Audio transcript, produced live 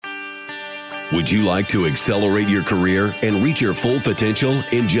Would you like to accelerate your career and reach your full potential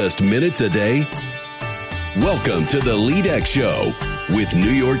in just minutes a day? Welcome to the LeadX Show with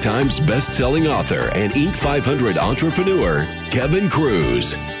New York Times best-selling author and Inc. 500 entrepreneur, Kevin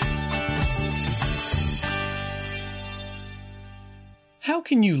Cruz. How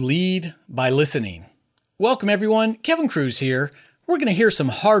can you lead by listening? Welcome, everyone. Kevin Cruz here. We're going to hear some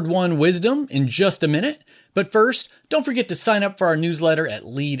hard-won wisdom in just a minute. But first, don't forget to sign up for our newsletter at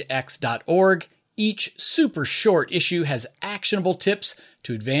leadx.org. Each super short issue has actionable tips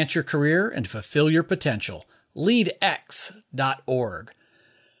to advance your career and fulfill your potential. leadx.org.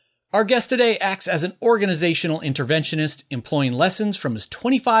 Our guest today acts as an organizational interventionist, employing lessons from his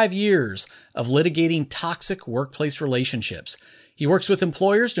 25 years of litigating toxic workplace relationships. He works with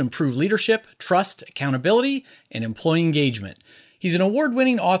employers to improve leadership, trust, accountability, and employee engagement. He's an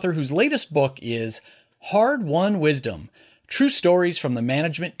award-winning author whose latest book is Hard-Won Wisdom, True Stories from the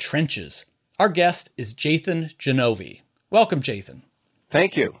Management Trenches. Our guest is Jathan Janove. Welcome, Jathan.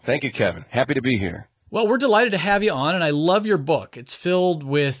 Thank you. Thank you, Kevin. Happy to be here. Well, we're delighted to have you on, and I love your book. It's filled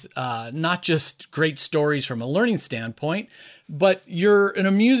with not just great stories from a learning standpoint, but you're an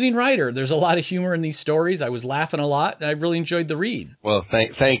amusing writer. There's a lot of humor in these stories. I was laughing a lot, and I really enjoyed the read. Well,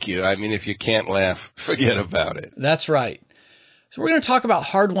 thank you. I mean, if you can't laugh, forget about it. That's right. So we're going to talk about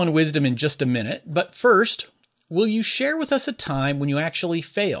hard-won wisdom in just a minute, but first, will you share with us a time when you actually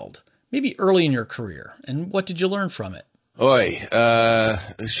failed, maybe early in your career, and what did you learn from it? Should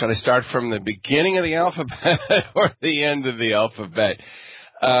I start from the beginning of the alphabet or the end of the alphabet?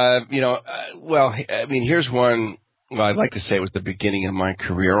 Here's one. Well, I'd like to say it was the beginning of my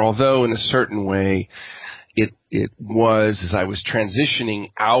career, although in a certain way it was as I was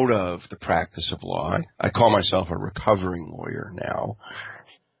transitioning out of the practice of law. I call myself a recovering lawyer now,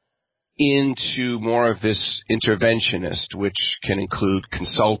 into more of this interventionist, which can include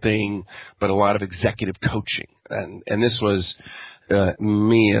consulting, but a lot of executive coaching. And this was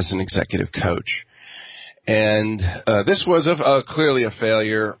me as an executive coach. And this was clearly a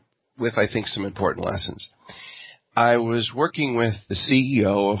failure with, I think, some important lessons. I was working with the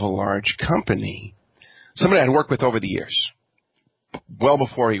CEO of a large company, somebody I'd worked with over the years, well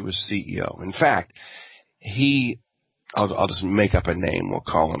before he was CEO. In fact, I'll just make up a name, we'll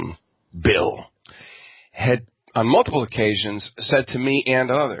call him Bill, had on multiple occasions said to me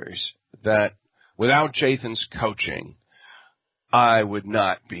and others that without Jathan's coaching, I would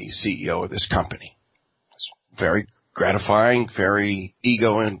not be CEO of this company. It's very gratifying, very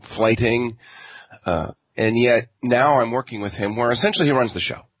ego-inflating, and yet now I'm working with him where essentially he runs the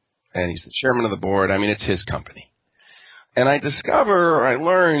show, and he's the chairman of the board. I mean, it's his company. And I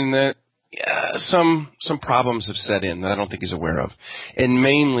learn that some problems have set in that I don't think he's aware of. And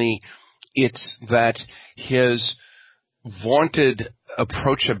mainly, it's that his vaunted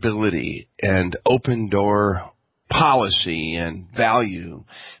approachability and open door policy and value,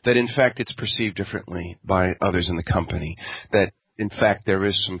 that in fact it's perceived differently by others in the company, that in fact there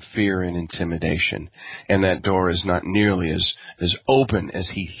is some fear and intimidation, and that door is not nearly as open as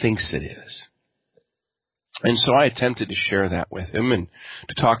he thinks it is. And so I attempted to share that with him and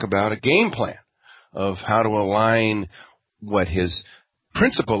to talk about a game plan of how to align what his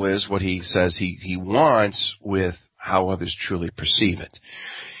principle is, what he says he wants, with how others truly perceive it.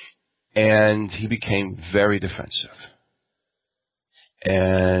 And he became very defensive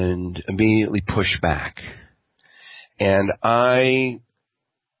and immediately pushed back. And I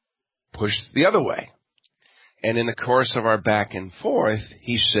pushed the other way. And in the course of our back and forth,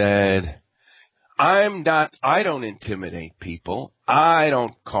 he said, I don't intimidate people. I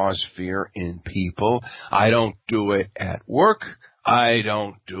don't cause fear in people. I don't do it at work. I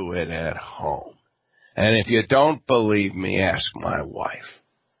don't do it at home. And if you don't believe me, ask my wife.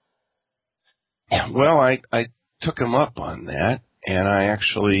 Well, I took him up on that, and I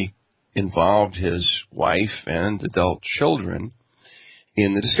actually involved his wife and adult children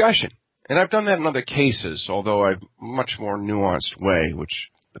in the discussion. And I've done that in other cases, although a much more nuanced way,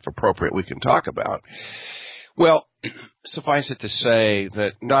 which, if appropriate, we can talk about. Well, suffice it to say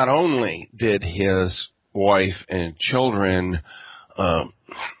that not only did his wife and children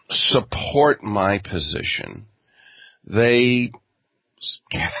support my position, they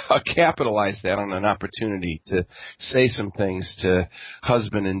capitalized that on an opportunity to say some things to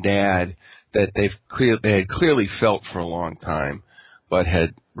husband and dad that they had clearly felt for a long time, but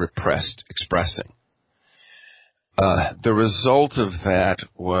had repressed expressing. The result of that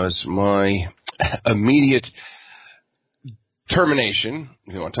was my immediate termination,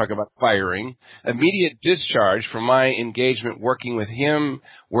 if you want to talk about firing, immediate discharge from my engagement working with him,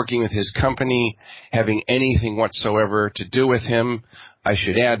 working with his company, having anything whatsoever to do with him, I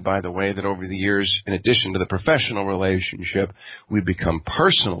should add, by the way, that over the years, in addition to the professional relationship, we've become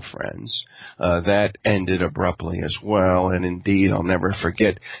personal friends. That ended abruptly as well, and indeed, I'll never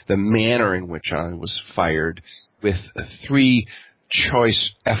forget the manner in which I was fired with 3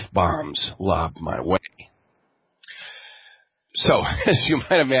 choice F-bombs lobbed my way. So, as you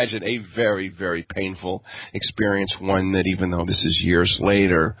might imagine, a very, very painful experience, one that even though this is years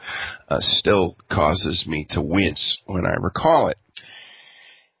later, still causes me to wince when I recall it.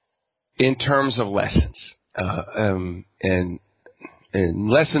 In terms of lessons, and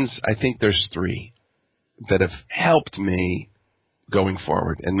lessons, I think there's 3 that have helped me going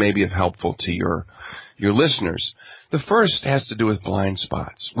forward and maybe have helpful to your listeners. The first has to do with blind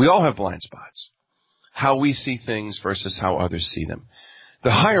spots. We all have blind spots. How we see things versus how others see them.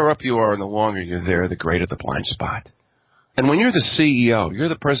 The higher up you are and the longer you're there, the greater the blind spot. And when you're the CEO, you're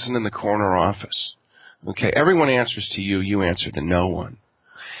the person in the corner office. Okay, everyone answers to you, you answer to no one.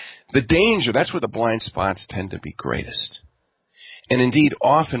 The danger, that's where the blind spots tend to be greatest. And indeed,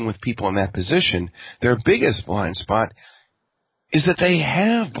 often with people in that position, their biggest blind spot is that they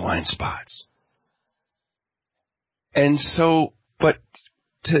have blind spots. And so, but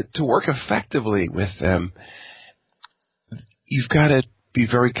to work effectively with them, you've got to be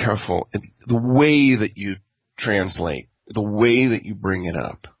very careful in the way that you translate, the way that you bring it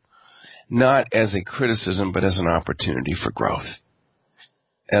up, not as a criticism, but as an opportunity for growth.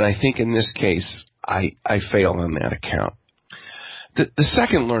 And I think in this case, I failed on that account. The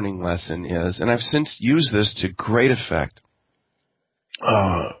second learning lesson is, and I've since used this to great effect,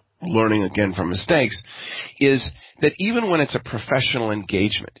 learning again from mistakes, is that even when it's a professional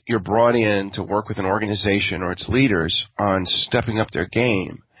engagement, you're brought in to work with an organization or its leaders on stepping up their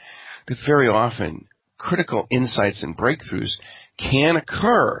game, that very often critical insights and breakthroughs can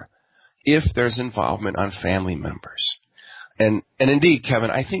occur if there's involvement on family members. And indeed,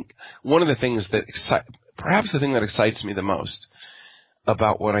 Kevin, I think one of the things that perhaps the thing that excites me the most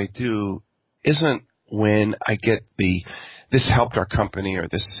about what I do isn't when I get this helped our company or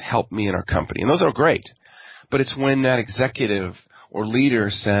this helped me in our company. And those are great. But it's when that executive or leader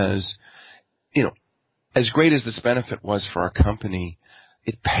says, as great as this benefit was for our company,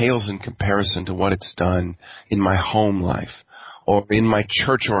 it pales in comparison to what it's done in my home life or in my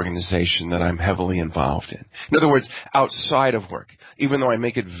church organization that I'm heavily involved in. In other words, outside of work, even though I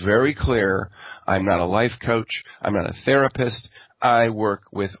make it very clear I'm not a life coach, I'm not a therapist, I work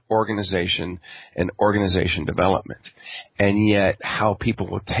with organization and organization development. And yet how people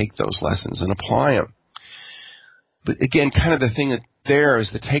will take those lessons and apply them. But again, kind of the thing that there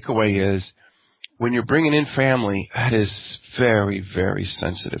is, the takeaway is, when you're bringing in family, that is very, very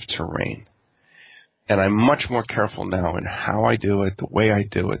sensitive terrain. And I'm much more careful now in how I do it, the way I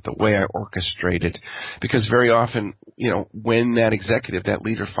do it, the way I orchestrate it. Because very often, when that executive, that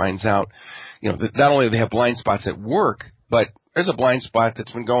leader finds out, that not only do they have blind spots at work, but there's a blind spot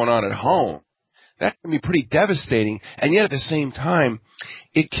that's been going on at home. That can be pretty devastating. And yet at the same time,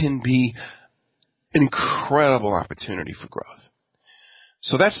 it can be an incredible opportunity for growth.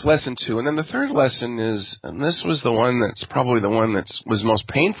 So that's lesson 2. And then the third lesson is, and this was the one that's probably the one that was most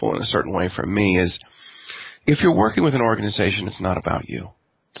painful in a certain way for me, is if you're working with an organization, it's not about you.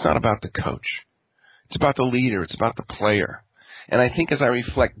 It's not about the coach. It's about the leader. It's about the player. And I think as I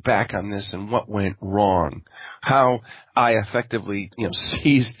reflect back on this and what went wrong, how I effectively,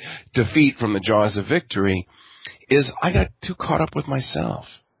 seized defeat from the jaws of victory, is I got too caught up with myself.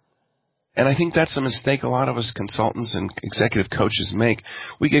 And I think that's a mistake a lot of us consultants and executive coaches make.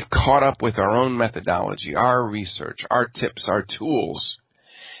 We get caught up with our own methodology, our research, our tips, our tools,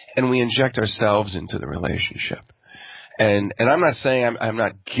 and we inject ourselves into the relationship. And I'm not saying I'm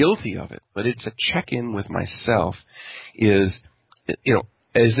not guilty of it, but it's a check-in with myself is,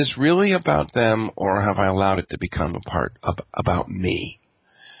 is this really about them, or have I allowed it to become a part of about me?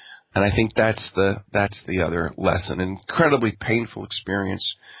 And I think that's the other lesson. An incredibly painful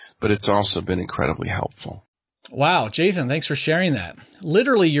experience, but it's also been incredibly helpful. Wow, Jathan, thanks for sharing that.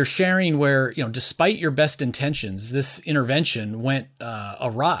 Literally, you're sharing where, despite your best intentions, this intervention went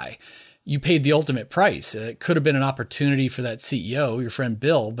awry. You paid the ultimate price. It could have been an opportunity for that CEO, your friend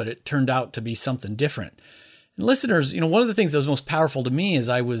Bill, but it turned out to be something different. And listeners, one of the things that was most powerful to me as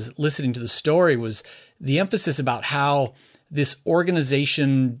I was listening to the story was the emphasis about how this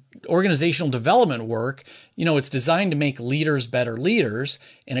organizational development work, it's designed to make leaders better leaders,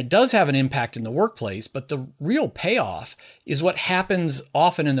 and it does have an impact in the workplace, but the real payoff is what happens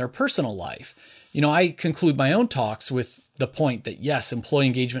often in their personal life. I conclude my own talks with the point that yes, employee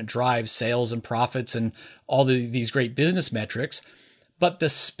engagement drives sales and profits and all these great business metrics, but the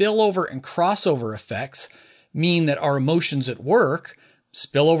spillover and crossover effects mean that our emotions at work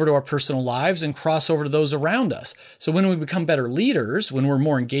spill over to our personal lives and cross over to those around us. So when we become better leaders, when we're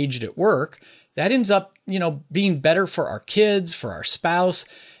more engaged at work, that ends up, being better for our kids, for our spouse.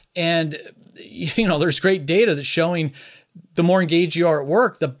 And, there's great data that's showing the more engaged you are at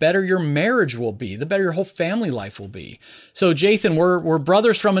work, the better your marriage will be, the better your whole family life will be. So Jathan, we're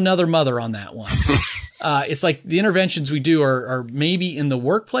brothers from another mother on that one. It's like the interventions we do are maybe in the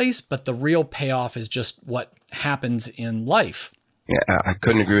workplace, but the real payoff is just what happens in life. Yeah, I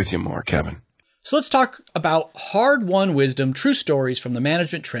couldn't agree with you more, Kevin. So let's talk about hard-won wisdom, true stories from the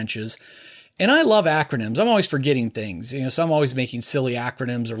management trenches. And I love acronyms. I'm always forgetting things, so I'm always making silly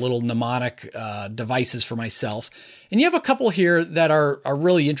acronyms or little mnemonic devices for myself. And you have a couple here that are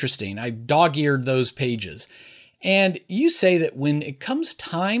really interesting. I dog-eared those pages. And you say that when it comes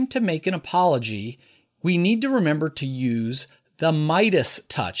time to make an apology, we need to remember to use the Midas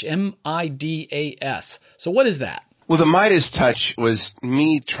touch, M-I-D-A-S. So what is that? Well, the Midas touch was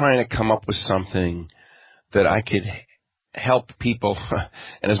me trying to come up with something that I could help people,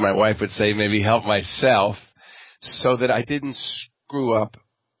 and as my wife would say, maybe help myself, so that I didn't screw up,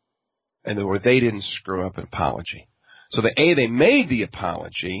 or they didn't screw up an apology. So they made the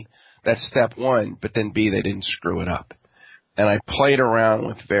apology, that's step one, but then B, they didn't screw it up. And I played around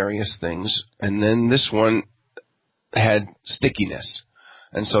with various things, and then this one had stickiness,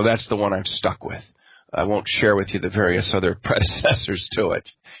 and so that's the one I've stuck with. I won't share with you the various other predecessors to it.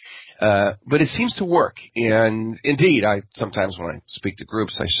 But it seems to work. And indeed, sometimes when I speak to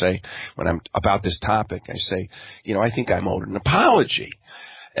groups, I say, when I'm about this topic, I say, I think I'm owed an apology.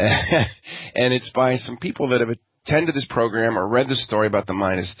 And it's by some people that have attended this program or read the story about the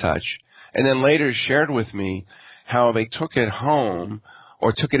Midas touch, and then later shared with me how they took it home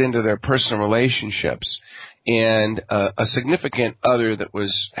or took it into their personal relationships. And a significant other that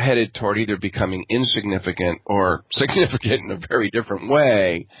was headed toward either becoming insignificant or significant in a very different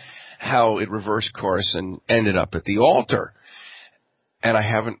way, how it reversed course and ended up at the altar. And I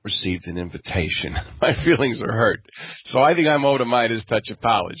haven't received an invitation. My feelings are hurt. So I think I'm owed a Midas touch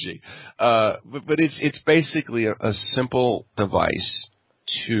apology. But it's basically a simple device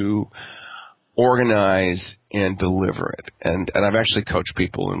to organize and deliver it. And I've actually coached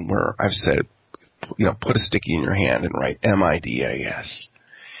people and where I've said, put a sticky in your hand and write M-I-D-A-S.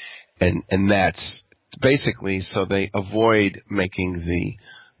 And that's basically so they avoid making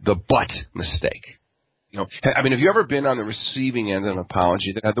the but mistake. Have you ever been on the receiving end of an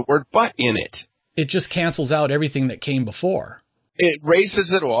apology that had the word but in it? It just cancels out everything that came before. It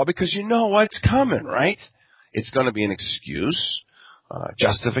erases it all because you know what's coming, right? It's going to be an excuse,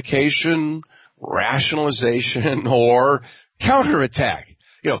 justification, rationalization, or counterattack.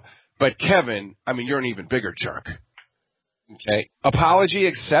 But Kevin, you're an even bigger jerk. Okay? Apology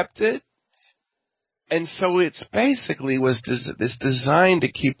accepted. And so it's basically this designed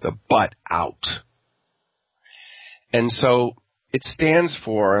to keep the but out. And so it stands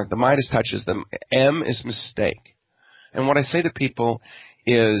for, the Midas touch is the M is mistake. And what I say to people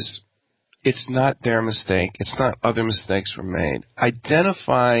is, it's not their mistake. It's not other mistakes were made.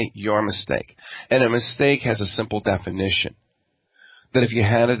 Identify your mistake. And a mistake has a simple definition. That if you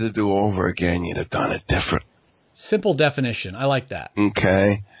had it to do over again, you'd have done it different. Simple definition. I like that.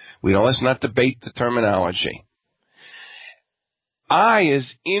 Okay. Let's not debate the terminology. I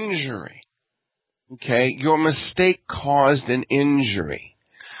is injury. Okay. Your mistake caused an injury.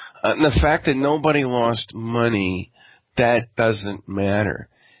 And the fact that nobody lost money, that doesn't matter.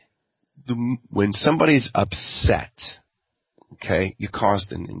 When somebody's upset, okay, you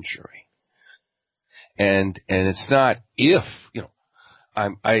caused an injury. And it's not if,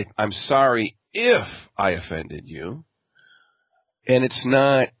 I'm sorry if I offended you. And it's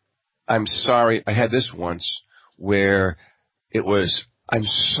not, I'm sorry. I had this once where it was, I'm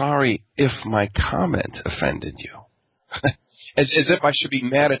sorry if my comment offended you. as if I should be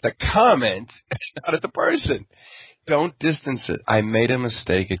mad at the comment, not at the person. Don't distance it. I made a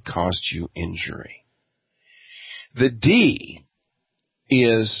mistake. It caused you injury. The D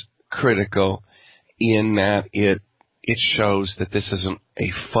is critical in that it shows that this isn't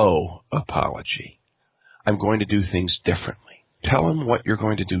a faux apology. I'm going to do things differently. Tell them what you're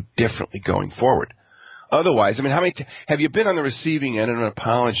going to do differently going forward. Otherwise, how many have you been on the receiving end of an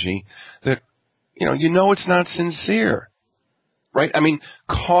apology that, it's not sincere, right?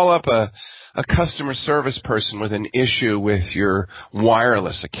 Call up a customer service person with an issue with your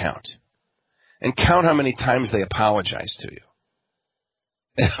wireless account and count how many times they apologize to you.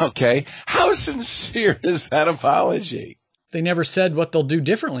 Okay? How sincere is that apology? They never said what they'll do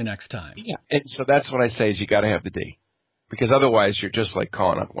differently next time. Yeah. And so that's what I say is you got to have the D. Because otherwise you're just like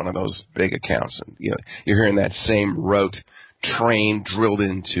calling up one of those big accounts and you're hearing that same rote trained, drilled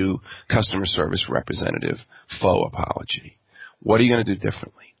into customer service representative faux apology. What are you going to do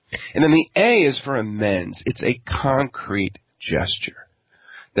differently? And then the A is for amends. It's a concrete gesture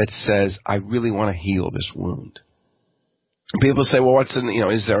that says, I really want to heal this wound. People say, well,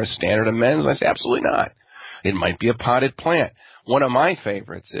 is there a standard amends? I say, absolutely not. It might be a potted plant. One of my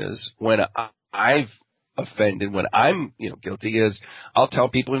favorites is when I've offended, when I'm, guilty, is I'll tell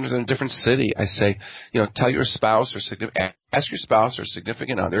people in a different city, I say, tell your spouse ask your spouse or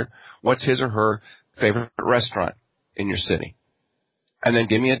significant other, what's his or her favorite restaurant in your city? And then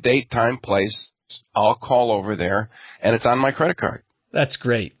give me a date, time, place. I'll call over there, and it's on my credit card. That's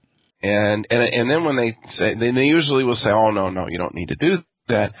great. And then when they say, they usually will say, oh, no, you don't need to do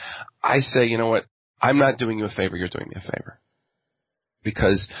that. I say, you know what? I'm not doing you a favor. You're doing me a favor.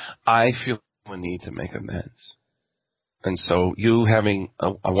 Because I feel a need to make amends. And so you having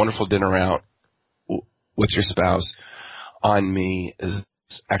a wonderful dinner out with your spouse on me is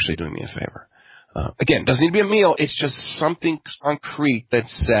actually doing me a favor. Again, it doesn't need to be a meal. It's just something concrete that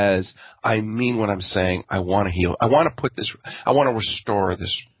says, I mean what I'm saying. I want to heal. I want to restore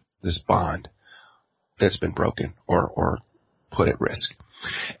this bond that's been broken or put at risk.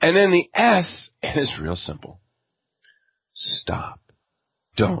 And then the S is real simple. Stop.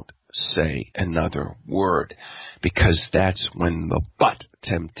 Don't say another word, because that's when the but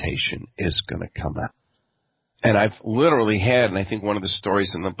temptation is going to come out. And I've literally had, and I think one of the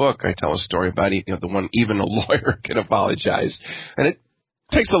stories in the book, I tell a story about, the one even a lawyer can apologize. And it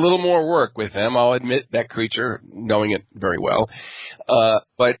takes a little more work with them. I'll admit that creature, knowing it very well.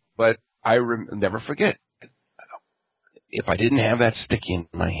 But I never forget. If I didn't have that sticky in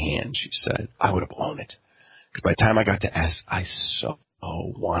my hand, she said, I would have blown it. Because by the time I got to S, I so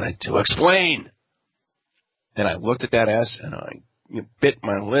wanted to explain. And I looked at that S, and I bit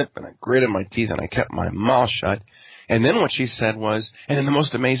my lip, and I gritted my teeth, and I kept my mouth shut. And then what she said was, and then the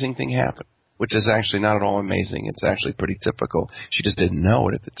most amazing thing happened, which is actually not at all amazing. It's actually pretty typical. She just didn't know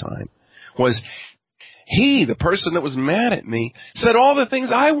it at the time. Was the person that was mad at me, said all the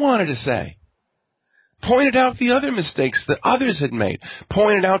things I wanted to say. Pointed out the other mistakes that others had made.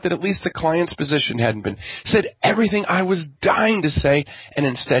 Pointed out that at least the client's position hadn't been. Said everything I was dying to say, and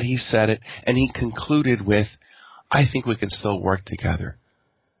instead he said it, and he concluded with, I think we can still work together.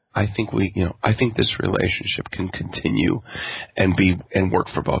 I think I think this relationship can continue and work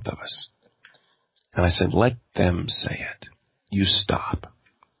for both of us. And I said, let them say it. You stop.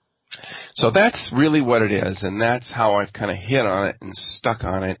 So that's really what it is, and that's how I've kind of hit on it and stuck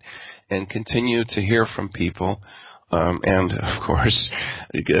on it and continue to hear from people. And, of course,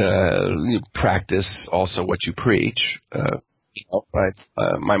 practice also what you preach.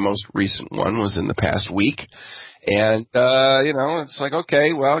 My most recent one was in the past week. And, it's like,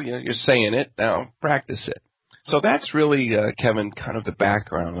 okay, well, you're saying it, now practice it. So that's really, Kevin, kind of the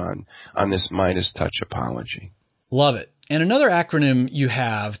background on this Midas Touch apology. Love it. And another acronym you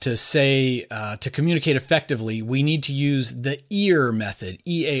have to say, to communicate effectively, we need to use the EAR method,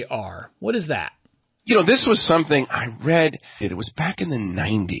 EAR. What is that? This was something I read. It was back in the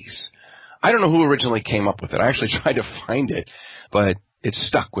 90s. I don't know who originally came up with it. I actually tried to find it, but it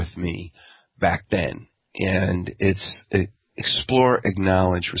stuck with me back then. And it's explore,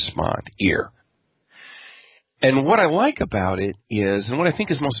 acknowledge, respond, EAR. And what I like about it is, and what I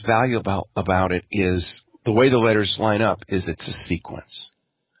think is most valuable about it is the way the letters line up is it's a sequence.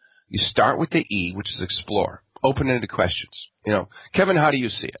 You start with the E, which is explore, open-ended questions. Kevin, how do you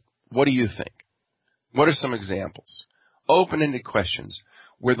see it? What do you think? What are some examples? Open-ended questions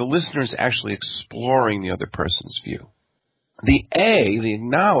where the listener is actually exploring the other person's view. The A, the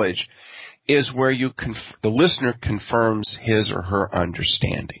acknowledge, is where the listener confirms his or her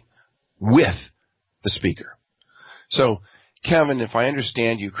understanding with the speaker. So, Kevin, if I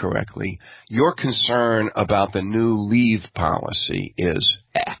understand you correctly, your concern about the new leave policy is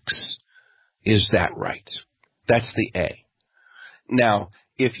X. Is that right? That's the A. Now,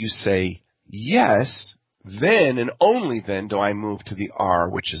 if you say yes, then and only then do I move to the R,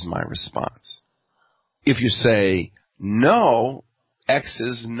 which is my response. If you say no, X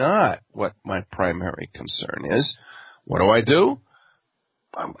is not what my primary concern is, what do?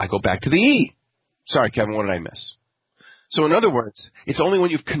 I go back to the E. Sorry, Kevin, what did I miss? So in other words, it's only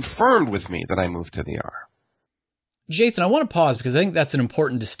when you've confirmed with me that I move to the R. Jathan, I want to pause because I think that's an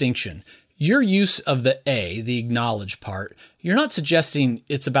important distinction. Your use of the A, the acknowledge part, you're not suggesting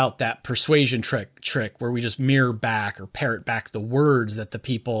it's about that persuasion trick where we just mirror back or parrot back the words that the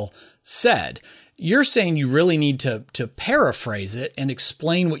people said. You're saying you really need to paraphrase it and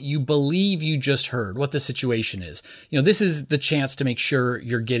explain what you believe you just heard, what the situation is. This is the chance to make sure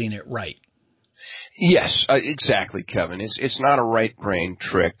you're getting it right. Yes, exactly, Kevin. It's not a right brain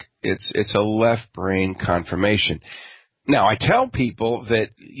trick. It's a left brain confirmation. Now, I tell people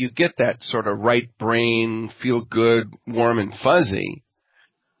that you get that sort of right brain, feel good, warm and fuzzy,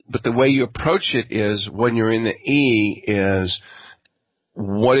 but the way you approach it is when you're in the E is,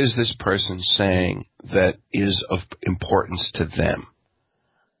 what is this person saying that is of importance to them?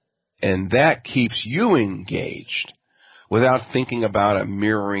 And that keeps you engaged without thinking about a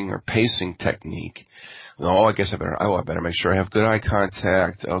mirroring or pacing technique. Oh, I guess I better make sure I have good eye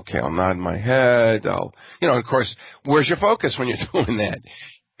contact. Okay, I'll nod my head. Of course, where's your focus when you're doing that?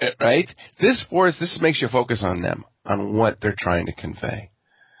 Right? This makes you focus on them, on what they're trying to convey.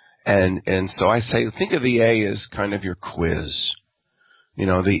 And so I say, think of the A as kind of your quiz.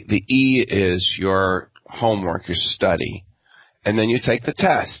 The E is your homework, your study. And then you take the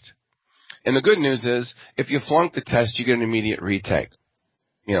test. And the good news is, if you flunk the test, you get an immediate retake.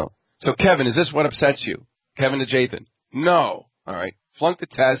 So Kevin, is this what upsets you? Kevin to Jathan. No. All right. Flunk the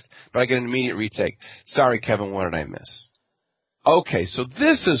test, but I get an immediate retake. Sorry, Kevin, what did I miss? Okay, so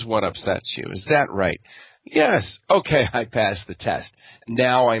this is what upsets you. Is that right? Yes. Okay, I passed the test.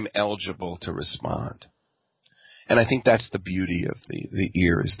 Now I'm eligible to respond. And I think that's the beauty of the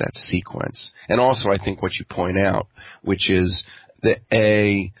ear, is that sequence. And also I think what you point out, which is the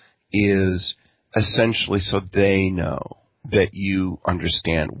A is essentially so they know that you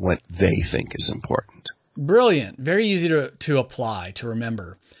understand what they think is important. Brilliant. Very easy to apply, to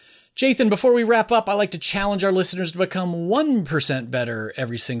remember. Jathan, before we wrap up, I like to challenge our listeners to become 1% better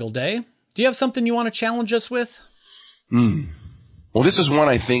every single day. Do you have something you want to challenge us with? Well, this is one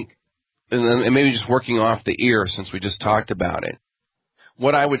I think, and maybe just working off the ear since we just talked about it.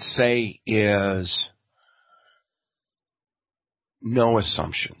 What I would say is no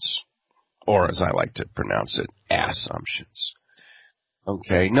assumptions, or as I like to pronounce it, assumptions.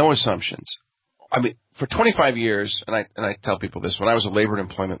 Okay, no assumptions. I mean, for 25 years, and I tell people this, when I was a labor and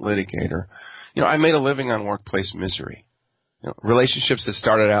employment litigator, I made a living on workplace misery. Relationships that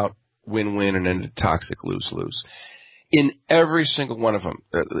started out win-win and ended toxic lose-lose. In every single one of them,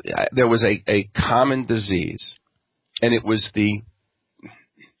 there was a common disease, and it was the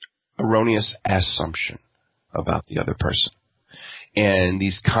erroneous assumption about the other person. And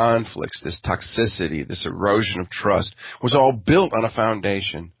these conflicts, this toxicity, this erosion of trust was all built on a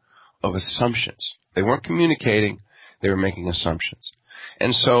foundation of assumptions. They weren't communicating, they were making assumptions.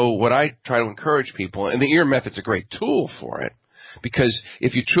 And so what I try to encourage people, and the ear method's a great tool for it, because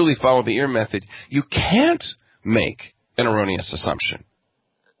if you truly follow the ear method, you can't make an erroneous assumption.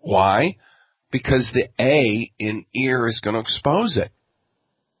 Why? Because the A in ear is going to expose it.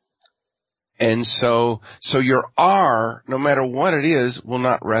 And so your R, no matter what it is, will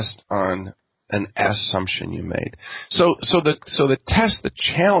not rest on an assumption you made. So the test, the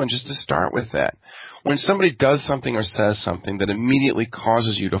challenge is to start with that. When somebody does something or says something that immediately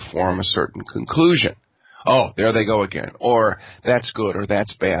causes you to form a certain conclusion. Oh, there they go again. Or that's good or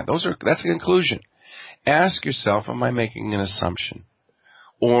that's bad. That's a conclusion. Ask yourself, am I making an assumption?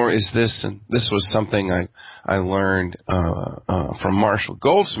 Or is this, and this was something I learned from Marshall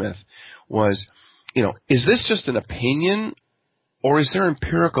Goldsmith, was, is this just an opinion or is there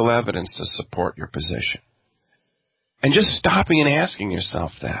empirical evidence to support your position? And just stopping and asking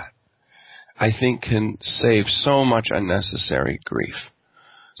yourself that, I think, can save so much unnecessary grief.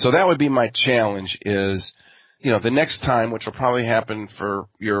 So that would be my challenge is, the next time, which will probably happen for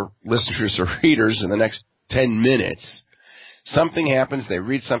your listeners or readers in the next 10 minutes, something happens, they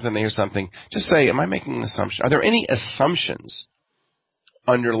read something, they hear something, just say, am I making an assumption? Are there any assumptions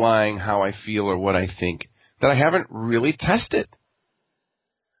underlying how I feel or what I think that I haven't really tested?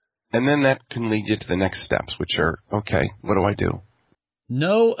 And then that can lead you to the next steps, which are, okay, what do I do?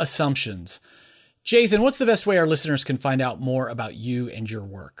 No assumptions. Jathan, what's the best way our listeners can find out more about you and your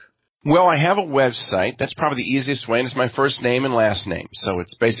work? Well, I have a website. That's probably the easiest way, and it's my first name and last name. So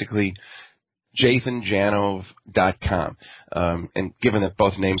it's basically JathanJanove.com. And given that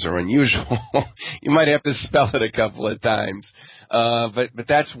both names are unusual, you might have to spell it a couple of times. But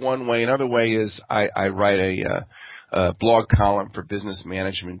that's one way. Another way is I write a blog column for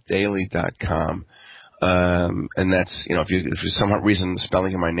businessmanagementdaily.com. And that's, if for some reason the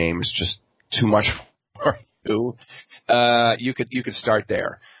spelling of my name is just too much for you, you could start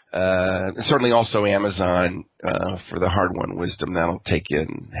there. Certainly also Amazon, for the hard one, Wisdom, that'll take you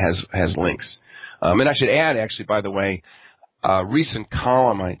and has links. And I should add, actually, by the way, a recent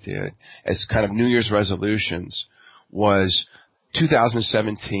column I did as kind of New Year's resolutions was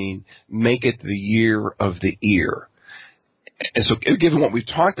 2017, make it the year of the ear. And so given what we've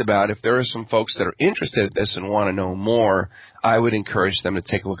talked about, if there are some folks that are interested in this and want to know more, I would encourage them to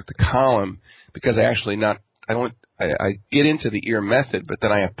take a look at the column, because I get into the ear method, but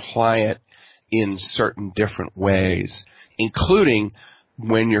then I apply it in certain different ways, including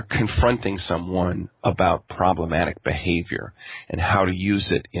when you're confronting someone about problematic behavior and how to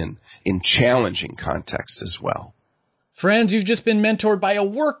use it in challenging contexts as well. Friends, you've just been mentored by a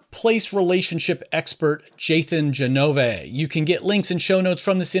workplace relationship expert, Jathan Janove. You can get links and show notes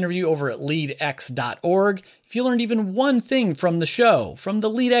from this interview over at leadx.org. If you learned even one thing from the show, from the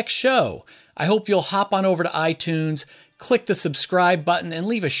LeadX show, I hope you'll hop on over to iTunes, click the subscribe button, and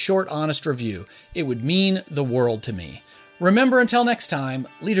leave a short, honest review. It would mean the world to me. Remember, until next time,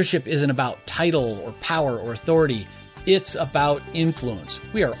 leadership isn't about title or power or authority. It's about influence.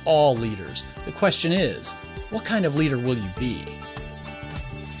 We are all leaders. The question is, what kind of leader will you be?